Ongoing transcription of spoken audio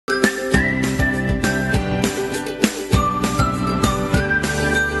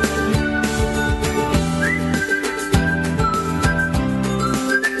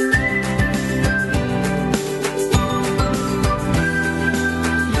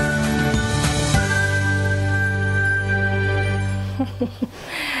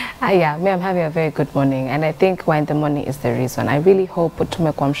Yeah, me, I'm having a very good morning, and I think why in the morning is the reason. I really hope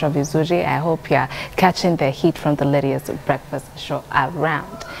tumekuamsha vizuri. I hope you're catching the heat from the latest breakfast show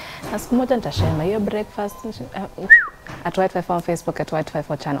around. Na siku moja nitashare your breakfast at Y254 on Facebook, at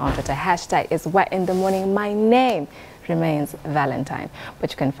Y254 channel on Twitter. Hashtag is Why in the Morning. My name remains Valentine,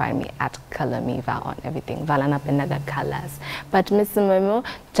 but you can find me at Color Me Val on everything. Val anapendaga colors. But Mr. Momo,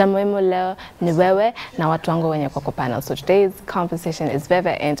 Jamoimo leo ni wewe na watu wangu wenye kwa panel. So today's conversation is very,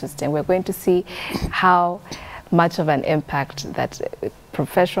 very interesting. We're going to see how much of an impact that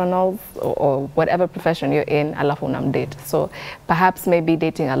professionals or whatever profession you're in, alafu unamdate. So perhaps maybe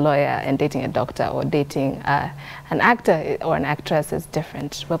dating a lawyer and dating a doctor or dating an actor or an actress is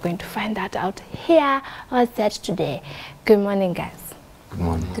different. We're going to find that out here on set today. Good morning, guys. Good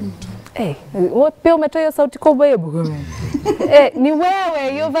morning. Hey, what pia umetoa hiyo sauti kubwa hiyo bugume? Ni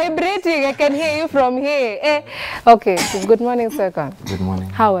wewe, you're vibrating. I can hear you from here. Okay, so good morning, Serkan. Good morning.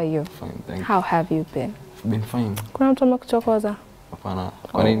 How are you? Fine, thank you. How have you been? Been fine. Kuna mtu amekuchokoza? Hapana.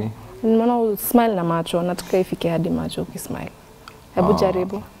 Kwa nini? Nimeona smile na macho, nataka ifike hadi macho ukismile. Hebu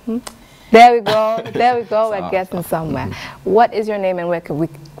jaribu. There we go. There we go. We're getting somewhere. What is your name and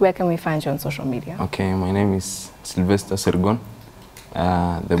where can we find you on social media? Okay, my name is Sylvester Sergon,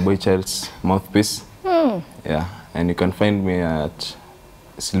 the boy child's mouthpiece. Yeah, and you can find me at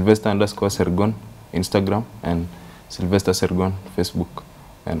Sylvester_Sergon Instagram and Sylvester Sergon Facebook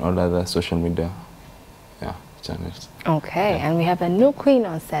and all other social media channels. Okay, and we have a new queen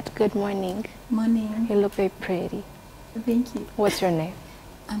on set. Good morning. Morning. You look very pretty. Thank you. What's your name?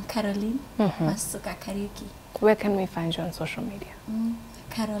 I'm Caroline Masuka Kariuki. Where can we find you on social media?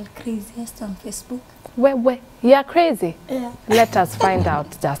 Carol Craziest on Facebook. Where? You're crazy? Yeah. Let us find out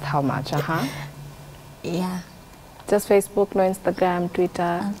just how much, Yeah. Just Facebook, no Instagram,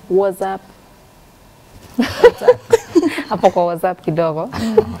 Twitter, WhatsApp. Hapo kwa WhatsApp kidogo.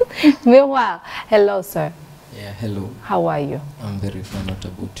 Meanwhile, hello sir. Yeah, hello. How are you? I'm very fine. What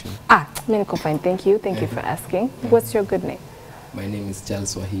about you? Me niko fine, thank you. Thank you for asking. What's your good name? My name is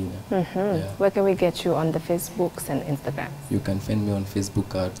Charles Wahinya. Yeah. Where can we get you on the Facebooks and Instagrams? You can find me on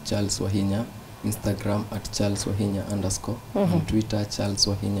Facebook at Charles Wahinya, Instagram at Charles Wahinya _, on Twitter Charles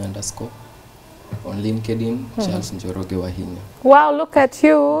Wahinya _ on LinkedIn Charles Njoroge Wahinya. Wow, look at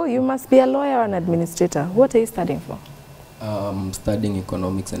you. You must be a lawyer or an administrator. What are you studying for? Studying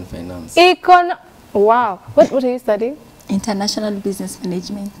economics and finance. Wow. What are you studying? International Business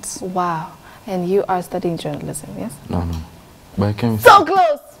Management. Wow. And you are studying journalism, yes? No. Biochemistry. So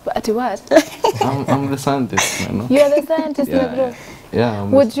close! But what? I'm the scientist, you know? You're the scientist in the group? Yeah.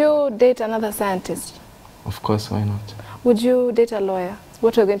 Would you date another scientist? Of course, why not? Would you date a lawyer?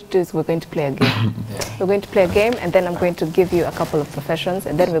 What we're going to do is we're going to play a game. We're going to play a game, and then I'm going to give you a couple of professions,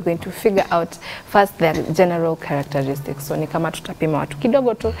 and then we're going to figure out first their general characteristics. So ni kama tutapima watu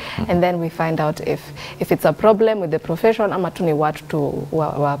kidogo tu, and then we find out if it's a problem with the profession ama tu ni watu tu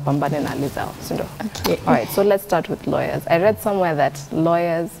wapambane na hali zao. Okay. All right, so let's start with lawyers. I read somewhere that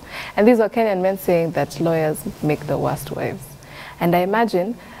lawyers, and these are Kenyan men saying that lawyers make the worst wives. And I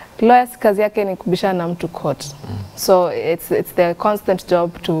imagine lawyers kazi yake ni kubishana na mtu court. So it's their constant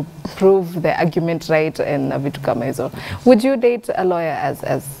job to prove the argument right and vitu kama hizo. Would you date a lawyer as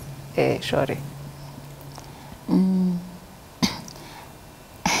a shori?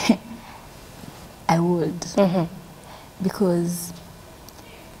 I would. Because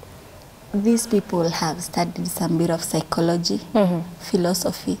these people have studied some bit of psychology,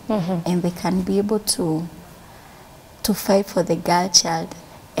 philosophy, and they can be able to fight for the girl child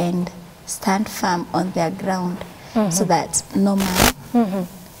and stand firm on their ground, so that no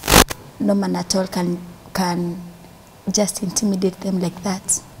man at all can just intimidate them like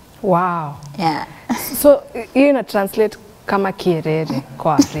that. Wow. Yeah. So you translate kama kierere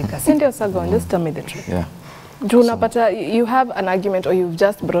kwa Afrika. Sindio Sagon, just tell me the truth. Yeah. You have an argument or you've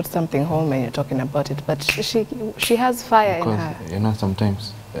just brought something home and you're talking about it, but she has fire in her. You know,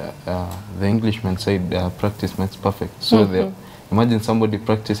 sometimes the Englishman said practice makes perfect. So imagine somebody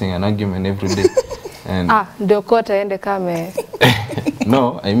practicing an argument every day. And ndio kota ende kame.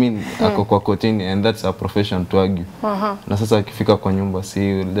 No, I mean ako kwa kotini, and that's a profession to argue. Na sasa akifika kwa nyumba,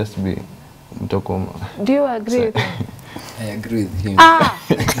 see, will just be mtoko. Do you agree with him? I agree with him.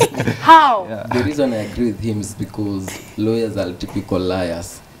 How? Yeah. The reason I agree with him is because lawyers are typical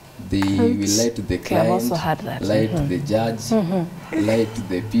liars. They will lie to the client, lie to the judge, lie to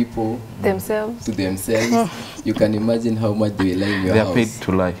the people, themselves. To themselves. You can imagine how much they lie in your house. They are paid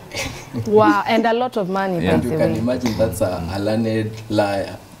to lie. Wow, and a lot of money. Yeah. And you can imagine that's a learned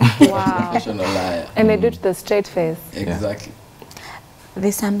liar, wow. professional liar. And they do it to the straight face. Exactly.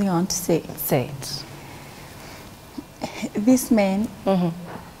 There's something I want to say. Say it. These men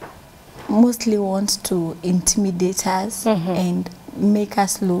mostly want to intimidate us and make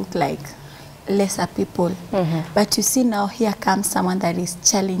us look like lesser people. But you see now here comes someone that is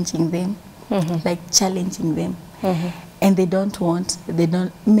challenging them, like challenging them. And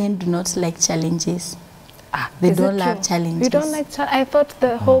men do not like challenges. They don't love challenges. You don't like I thought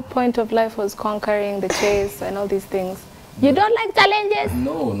the whole point of life was conquering the chase and all these things. You don't like challenges?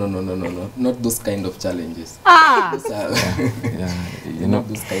 No. Not those kind of challenges. Not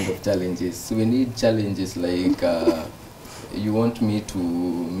those kind of challenges. So we need challenges like you want me to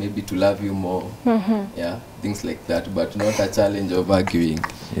maybe to love you more. Yeah, things like that, but not a challenge of arguing.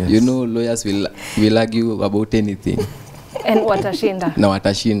 Yes. You know, lawyers will argue about anything. And watashinda. Na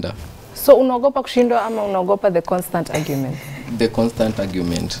watashinda. So unaogopa kushindwa ama unaogopa the constant argument? The constant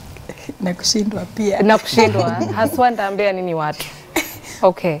argument. Na kushindwa pia. Na kushindwa. Haswa ndaambia nini watu.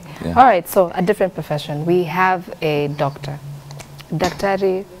 Okay. Yeah. All right, so a different profession. We have a doctor.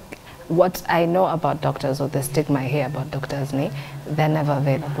 Daktari, what I know about doctors, or the stigma I hear about doctors, they're never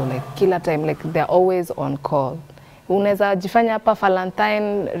available. Like kila time, like they're always on call. Unaweza jifanya hapa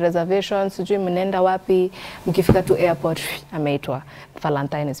Valentine reservation, sijui mnenda wapi, mkifika to airport, ameitwa.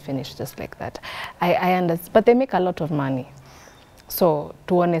 Valentine is finished just like that. I understand, but they make a lot of money. So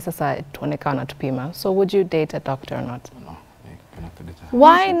tuone sasa, tuone kawa natupima. So would you date a doctor or not? No, I cannot date a doctor.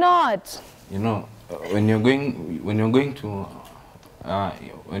 Why not? You know, when you're going to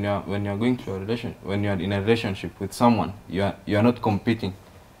when you're in a relationship with someone, you are not competing.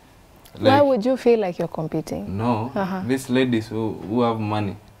 Like, why would you feel like you're competing? No, these ladies who have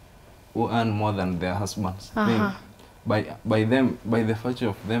money, who earn more than their husbands, by the virtue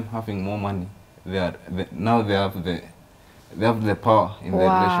of them having more money, now they have the power in the relationship.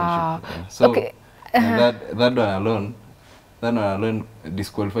 Yeah. So okay. that one alone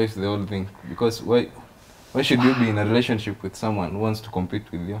disqualifies the whole thing, because why should you be in a relationship with someone who wants to compete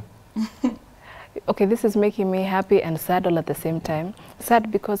with you? Okay, this is making me happy and sad all at the same time. Sad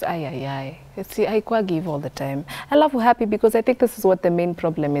because see, I quite give all the time. I love happy because I think this is what the main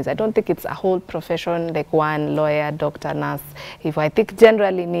problem is. I don't think it's a whole profession like one lawyer, doctor, nurse. If I think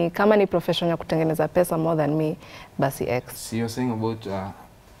generally ni kama ni profession ya kutengeneza pesa more than me, basi X. So you're saying about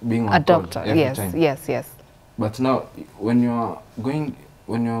being a doctor? Yes, time. Yes. But now, when you're going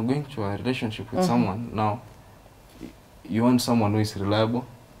to a relationship with someone, now you want someone who is reliable,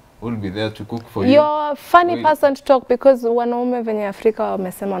 who will be there to cook for you. You're a funny person to talk, because wanaume venye Afrika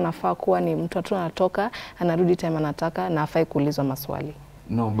wamesema nafaa kuwa ni mtu tu anatoka, anarudi time anataka, na hafai kuulizwa maswali.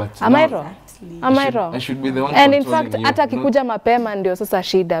 No, but am I wrong? Am I wrong? I should be the one. And in fact, hata kikuja mapema ndio sasa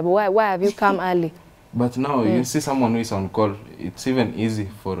shida. Why have you come early? But now you see someone who is on call, it's even easy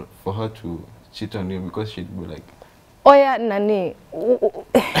for her to cheat on you, because she'd be like, oya nani.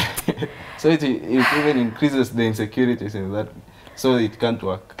 So it even increases the insecurities in that, so it can't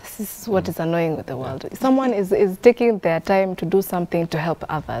work. This is what is annoying with the world. Someone is taking their time to do something to help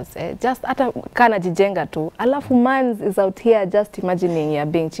others. Just hata kana jijenga tu. Alafu man is out here just imagining you're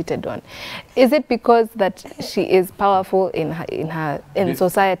being cheated on. Is it because that she is powerful in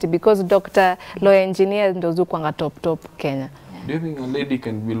society? Because doctor, lawyer, engineer ndo zukwanga top Kenya. Do you think a lady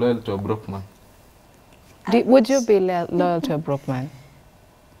can be loyal to a broke man? Would you be loyal to a broke man?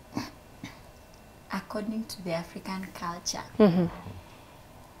 According to the African culture,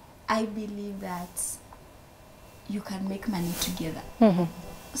 I believe that you can make money together.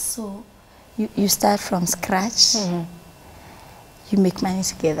 So you start from scratch, you make money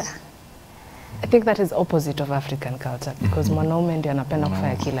together. I think that is opposite of African culture, because mwanaume ndio anapenda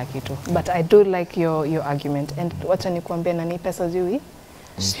kufanya kila kitu. But I do like your argument. And wacha nikuambie nani pesa ziwi?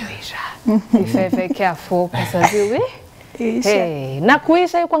 Ziwisha. If careful, pesa ziwi? Hey, na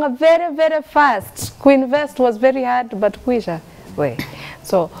kuisha yukwanga very, very fast. Kuinvest was very hard, but kuisha, way.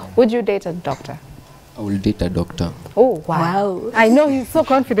 So, would you date a doctor? I will date a doctor. Oh, wow. I know he's so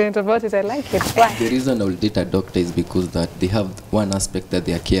confident about it. I like it. Why? The reason I will date a doctor is because that they have one aspect that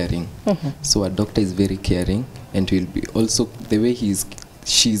they are caring. So a doctor is very caring, and will be also the way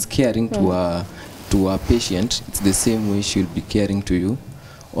she's caring to a patient. It's the same way she'll be caring to you.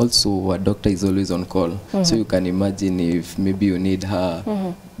 Also, a doctor is always on call. So you can imagine if maybe you need her,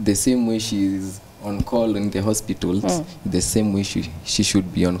 the same way she's on call in the hospitals, the same way she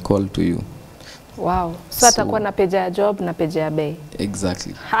should be on call to you. Wow. So atakuwa na page ya job na page ya bay.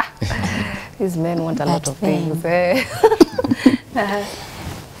 Exactly. These men want a lot of things.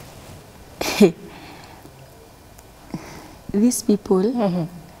 These people,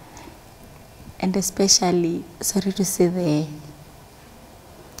 and especially, sorry to say, the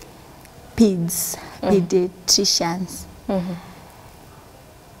pediatricians,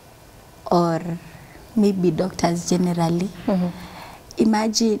 or maybe doctors generally,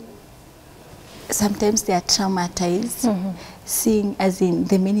 imagine sometimes they are traumatized, seeing as in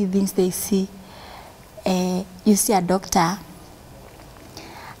the many things they see. You see a doctor,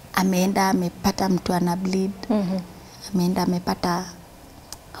 ameenda amepata mtu ana bleed, ameenda amepata,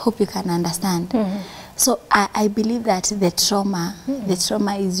 hope you can understand. So I believe that the trauma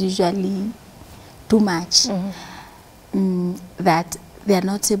is usually too much, that they are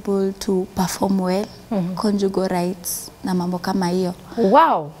not able to perform well, conjugal rights na mambo kama hiyo.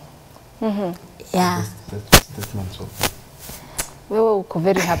 Wow. Yeah. Wewe uko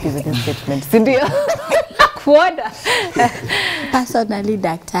very happy with this statement, si ndio? Kuona. Personally,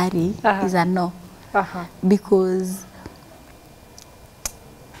 daktari is a no. Because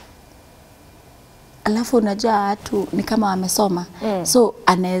alafu unajua watu ni kama wamesoma. So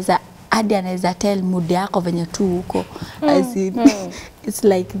anaweza tell mood yako venye tu huko. As in, it's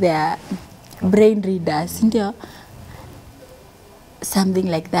like their brain readers, ndio? Something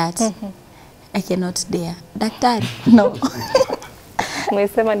like that. I cannot dare. Daktari, no.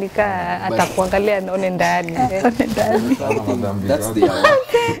 Umesema nika atakuangalia naone ndani. That's their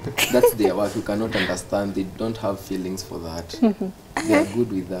work. That's their work. You cannot understand. They don't have feelings for that. They are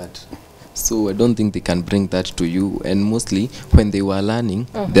good with that. So I don't think they can bring that to you. And mostly when they were learning,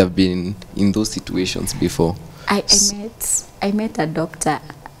 they've been in those situations before. I met a doctor.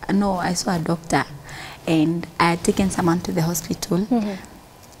 No, I saw a doctor, and I had taken someone to the hospital.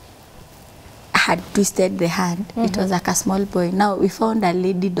 Had twisted the hand. It was like a small boy. Now we found a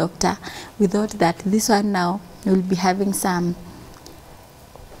lady doctor. We thought that this one now will be having some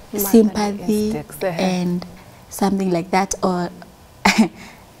sympathy and something like that, or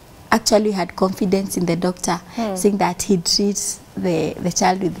actually had confidence in the doctor, saying that he treats the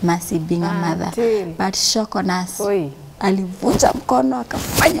child with mercy, being a mother. But shock on us. Alivuta mkono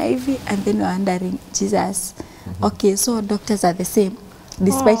akafanya hivi, and then we're wondering, Jesus, okay, so doctors are the same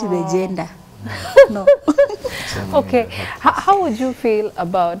despite the gender. No. Okay, how would you feel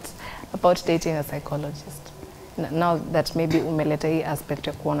about dating a psychologist now that maybe umeleta hii aspect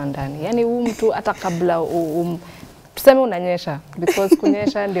ya kuona ndani? Yani mtu hata kabla tuseme unanyesha, because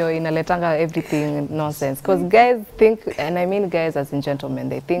kunyesha ndio inaletanga everything nonsense, because guys think, and I mean guys as in gentlemen,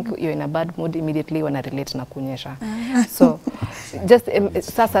 they think you're in a bad mood immediately when I relate na kunyesha. So just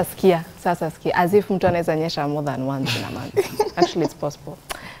sasa skia as if mtu anaweza nyesha more than once in a month. Actually it's possible.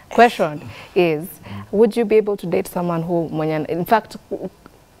 Question is, would you be able to date someone who in fact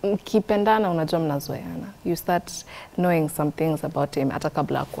mkipendana unajua mnazoeana, you start knowing some things about him hata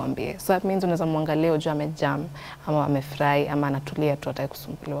kabla akuambie, so that means unaweza mwangalia ujue amejam ama amefurahi ama anatulia tu hataki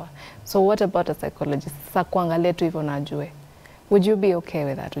kusumbuliwa. So what about a psychologist? Sasa kuangalia tu hivyo unajue, would you be okay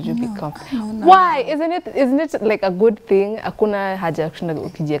with that? Would you be comfortable? No. Why? Isn't it like a good thing? Hakuna haja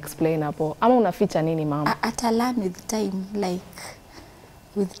ukiji explain hapo ama unaficha nini mama? Atalan with time, like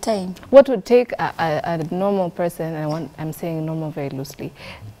with time. What would take a normal person, and I'm saying normal very loosely,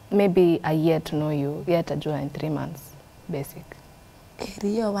 maybe a year to know you, yet atajua in 3 months, basic?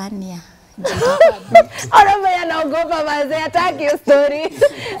 Rio 1 year. Anaogopa mazee, hataki your story.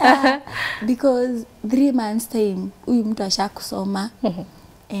 Because 3 months time, huyu mtu ashakusoma,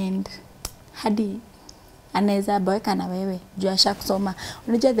 and hadi anaweza boeka na wewe, juu ashakusoma.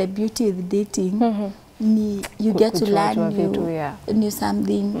 Unajua the beauty with dating, you get to learn new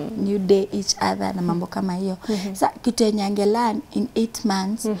something, new day each other na mambo kama hiyo. Sa kitu yenye angelearn in 8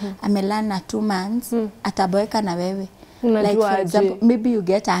 months, amelearn na 2 months, ataboeka na wewe. Like for example, maybe you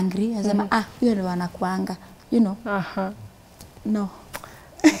get angry, asema huyo ndio wanakuanga, you know. No.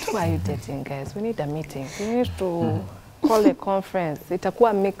 That's why you dating, guys. We need a meeting. We need to call a conference.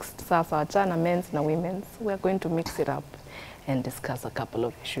 Itakuwa mixed sasa, wachana men's na women's. We are going to mix it up and discuss a couple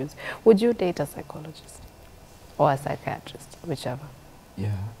of issues. Would you date a psychologist or a psychiatrist, whichever?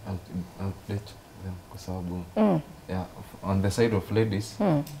 Yeah, I'll date them kwa sababu yeah, on the side of ladies,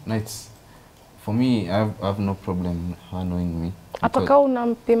 nights, for me, I have no problem her knowing me. Ataka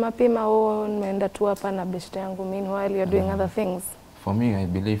unampima nimeenda tu hapa na best yangu, meanwhile you're doing other things. For me, I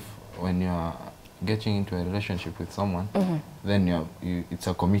believe when you're getting into a relationship with someone, then it's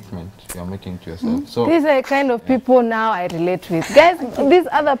a commitment you're making to yourself. So these are the kind of people now I relate with. Guys, these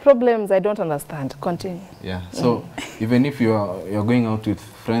other problems I don't understand. Continue. Yeah. So even if you're going out with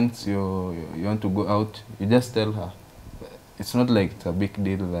friends, you want to go out, you just tell her. It's not like it's a big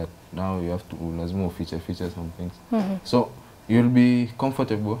deal that now you have to lazima feature some things. So you'll be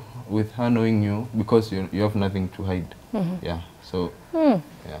comfortable with her knowing you because you have nothing to hide. Yeah. So yeah.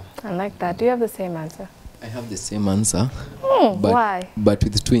 I like that. Do you have the same answer? I have the same answer. Why? But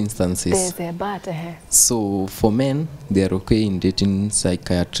with 2 instances. There's a but. So for men, they are okay in dating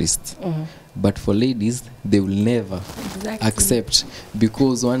psychiatrists. But for ladies, they will never accept,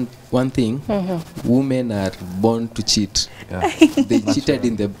 because one thing, women are born to cheat. Yeah. They cheated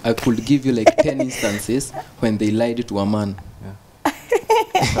in the. I could give you like 10 instances when they lied to a man.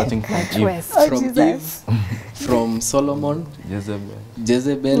 Starting from Eve, Twist. From Jesus. Eve, from Solomon,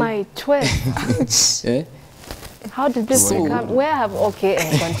 Jezebel. My twist. Eh? How did this So- become? Where have okay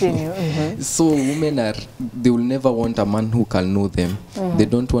and continue? So women are, they will never want a man who can know them. They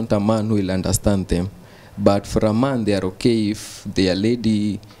don't want a man who will understand them. But for a man, they are okay if their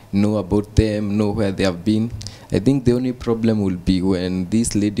lady know about them, know where they have been. I think the only problem will be when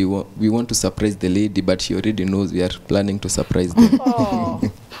this lady, we want to surprise the lady, but she already knows we are planning to surprise them. Oh,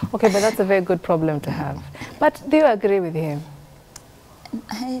 okay, but that's a very good problem to have. But do you agree with him?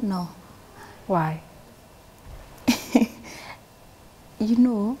 I know. Why? You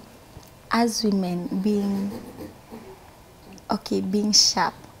know, as women being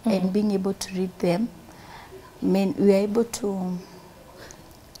sharp and being able to read them, men, we are able to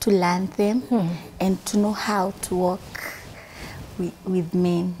learn them and to know how to work with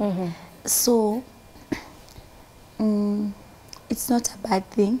men. So it's not a bad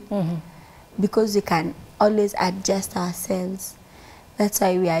thing because we can always adjust ourselves. That's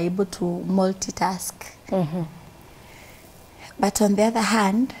why we are able to multitask. But on the other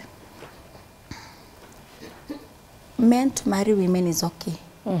hand, men to marry women is okay.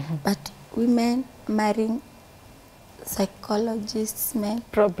 But women marrying psychologists, men,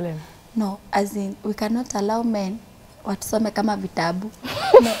 Problem. no, as in we cannot allow men watusome kama vitabu.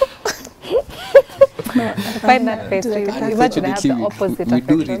 No. I find that face. Imagine I have the Unfortunately, opposite we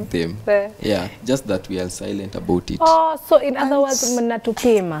do affection. read them. There. Yeah, just that we are silent about it. Oh, so in other words,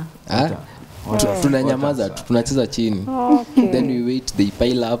 mnatupima. Ah? Tunanyamaza, tunacheza chini. Okay. Then we wait, they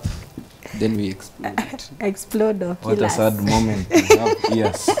pile up, then we explode it. Explode or what kill a us. sad moment we have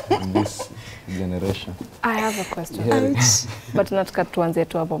yes in this generation. I have a question. Yeah. But nataka tuanze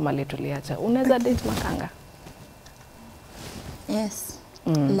tu hapo mali tuliacha. Unaweza date makanga? Yes.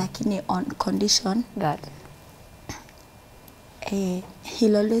 Lakini on condition That.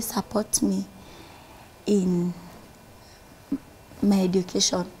 he'll always support me in my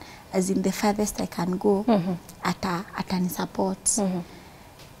education, as in the farthest I can go, atani support.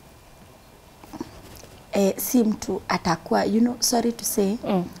 Si mtu atakuwa, you know, sorry to say,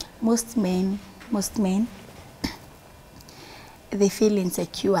 most men, they feel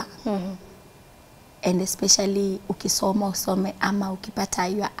insecure. And especially ukisoma usome ama ukipata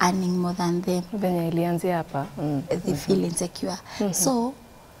you are earning more than them. Venye ilianzia hapa. They feel insecure. So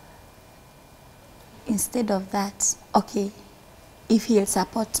instead of that, okay, if he'll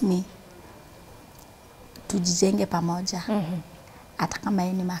support me, tujijenge pamoja. Hata kama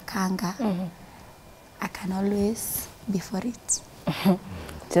yeye ni makanga, I can always be for it.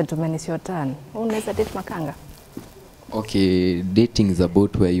 Gentlemen, it's your turn. Unaweza date makanga? Okay, dating is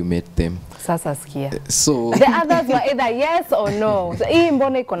about where you met them. Sasa sikia. So The others were either yes or no. So, hii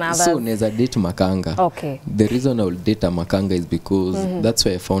mbona iko na others? so neza date makanga. Okay. The reason I will date a makanga is because that's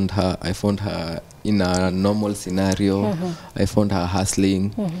where I found her. I found her in a normal scenario. I found her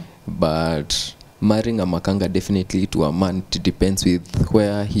hustling. But marrying a makanga definitely to a man, it depends with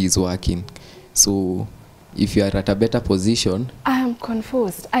where he is working. So if you are at a better position, I am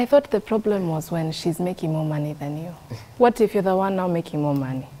confused. I thought the problem was when she's making more money than you. What if you're the one now making more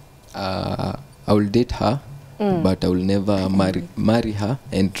money? I will date her, but I will never marry her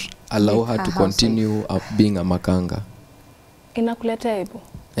and allow Make her her to housewife. continue being a makanga. Inakuletea aibu.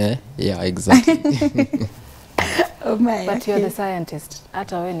 Yeah, exactly. Oh my. But you're the scientist.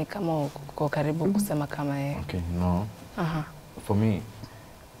 Hata wewe ni kama uko karibu kusema kama yeye. Okay, no. Aha. For me,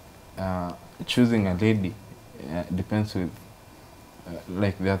 choosing a lady depends with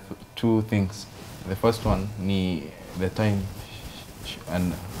like there are two things. The first one ni the time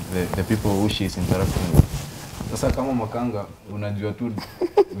and the people who she is interacting with. Sasa kama makanga unajua tu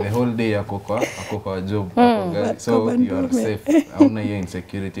the whole day ako kwa job ako gari, so you are safe. Hauna hiyo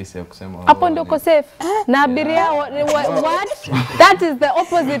insecurities ya kusema Hapo ndio uko safe. Na abiria what? That is the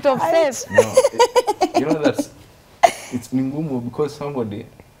opposite of safe. No, you know that's it's ni ngumu because somebody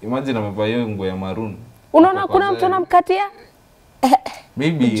imagine amevaa hiyo nguo ya maroon. Unaona kuna mtu anamkatia?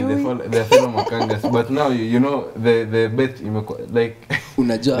 Maybe the fellow makangas, but now you know the bet like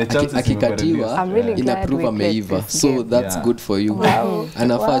Unajua the chances akikatiwa I'm really glad inaprove we ameiva, played this so game. that's Yeah. good for you.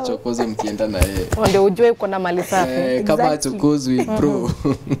 Anafaa chokozo mkienda na yeye. Ndio ujue uko na mali safi. Kama achokozwi bro.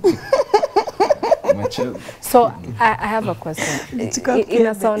 mature. So I have a question.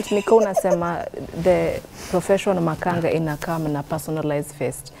 Ina sound niko unasema the professional makanga inakaa na personalized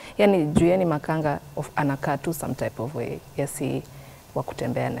face. Yani jueni makanga anakaa tu some type of way. Yes, wa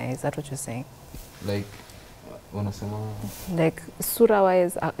kutembea naye. Is that what you're saying? Like unasema Like sura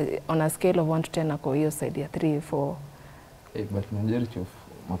wise on a scale of 1 to 10 ako hiyo side ya 3 4. but majority of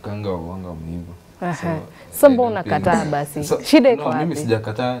makanga wanga mhivyo. So mbona unakataa basi? Shida iko wapi? No, mimi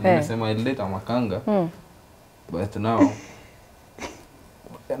sijakataa, nimesema I'll date a makanga. But now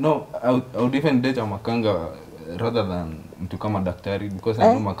no, I would even date a makanga rather than mtu kama daktari because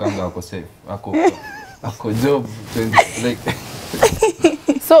I know makanga ako safe. Ako job like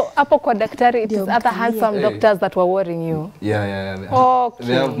so hapo kwa daktari it is other handsome doctors that were worrying you. Yeah. Okay.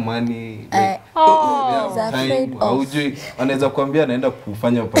 They have money. Like, they have time. Aujui anaweza kuambia anaenda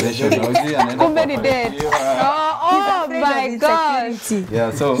kufanya operation. Aujui anaenda. Kumbe ni date. Oh my god.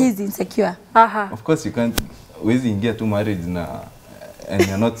 Yeah, so he's insecure. Of course you can't always ingia to marriage na and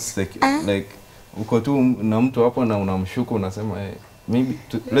you're not secure. Like uko tu na mtu hapo na unamshuku unasema maybe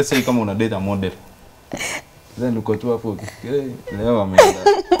let's say kama una date a model. Then uko tu hapo leo ameenda.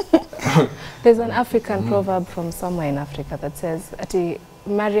 There's an African proverb from somewhere in Africa that says ati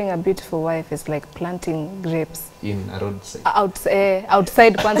marrying a beautiful wife is like planting grapes in a roadside.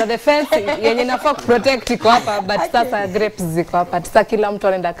 Outside kwanza the fence yenye nafaa protect iko hapa but sasa grapes ziko hapa sasa kila mtu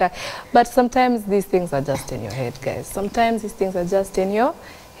anaenda ka. But sometimes these things are just in your head, guys. Sometimes these things are just in your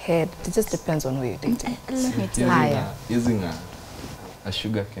head. It just depends on who you're dating. Using a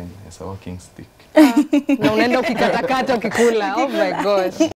sugar cane as a walking stick. Na unaenda ukikatakata ukikula. Oh my gosh.